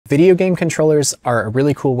Video game controllers are a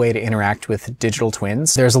really cool way to interact with digital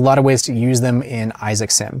twins. There's a lot of ways to use them in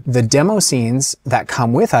Isaac Sim. The demo scenes that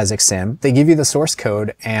come with Isaac Sim, they give you the source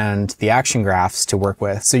code and the action graphs to work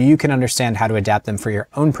with, so you can understand how to adapt them for your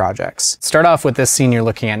own projects. Start off with this scene you're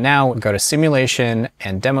looking at now, go to Simulation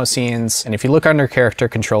and Demo Scenes, and if you look under Character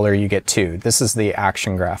Controller, you get two. This is the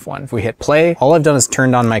action graph one. If we hit play, all I've done is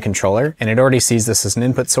turned on my controller, and it already sees this as an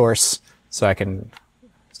input source, so I can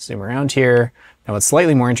zoom around here. Now what's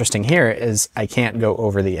slightly more interesting here is I can't go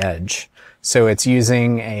over the edge. So it's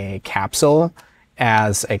using a capsule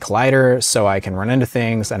as a collider so I can run into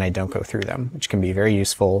things and I don't go through them, which can be very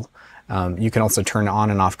useful. You can also turn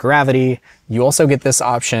on and off gravity. You also get this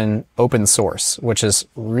option open source, which is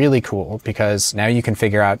really cool because now you can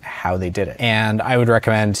figure out how they did it. And I would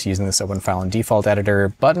recommend using this open file and default editor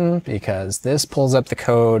button because this pulls up the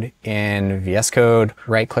code in VS Code.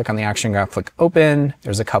 Right click on the action graph, click open.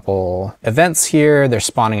 There's a couple events here. They're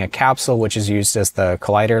spawning a capsule, which is used as the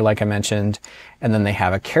collider, like I mentioned. And then they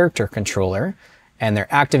have a character controller and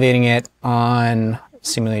they're activating it on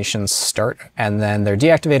simulation start, and then they're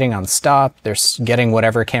deactivating on stop. They're getting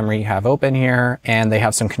whatever camera you have open here, and they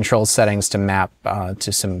have some control settings to map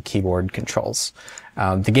to some keyboard controls.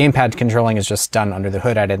 The gamepad controlling is just done under the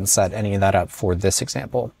hood. I didn't set any of that up for this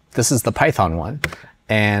example. This is the Python one,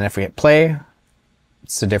 and if we hit play,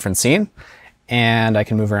 it's a different scene, and I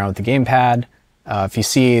can move around with the gamepad. If you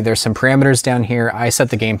see, there's some parameters down here. I set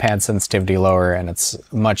the gamepad sensitivity lower, and it's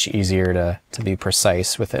much easier to be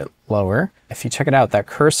precise with it lower. If you check it out, that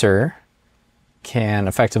cursor can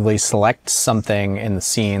effectively select something in the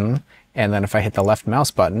scene, and then if I hit the left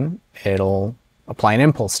mouse button, it'll apply an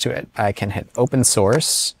impulse to it. I can hit open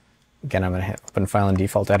source. Again, I'm going to hit open file and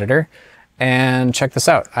default editor. And check this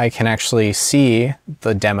out. I can actually see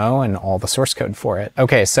the demo and all the source code for it.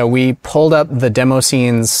 Okay, so we pulled up the demo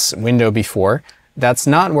scenes window before. That's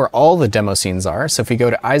not where all the demo scenes are. So if we go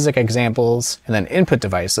to Isaac Examples and then Input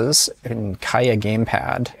Devices in Kaya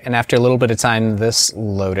Gamepad, and after a little bit of time, this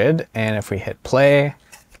loaded. And if we hit play,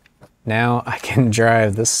 now I can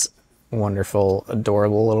drive this wonderful,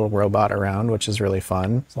 adorable little robot around, which is really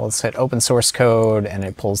fun. So let's hit open source code, and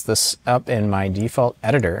it pulls this up in my default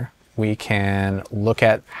editor. We can look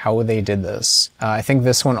at how they did this. I think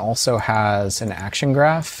this one also has an action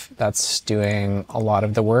graph that's doing a lot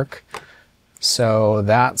of the work. So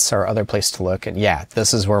that's our other place to look. And yeah,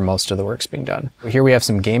 this is where most of the work's being done. Here we have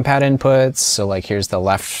some gamepad inputs. So like here's the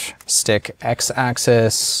left stick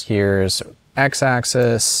x-axis, here's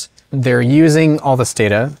x-axis. They're using all this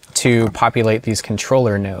data to populate these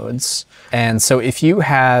controller nodes. And so if you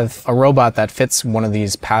have a robot that fits one of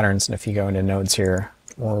these patterns, and if you go into nodes here,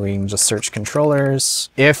 or we can just search controllers.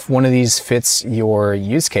 If one of these fits your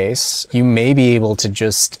use case, you may be able to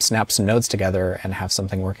just snap some nodes together and have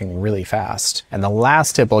something working really fast. And the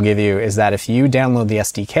last tip I'll give you is that if you download the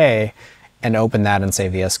SDK and open that and say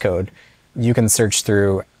VS Code, you can search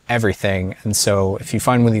through everything. And so if you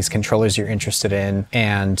find one of these controllers you're interested in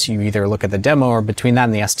and you either look at the demo or between that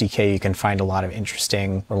and the SDK, you can find a lot of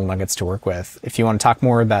interesting little nuggets to work with. If you want to talk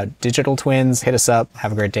more about digital twins, hit us up.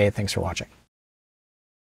 Have a great day. Thanks for watching.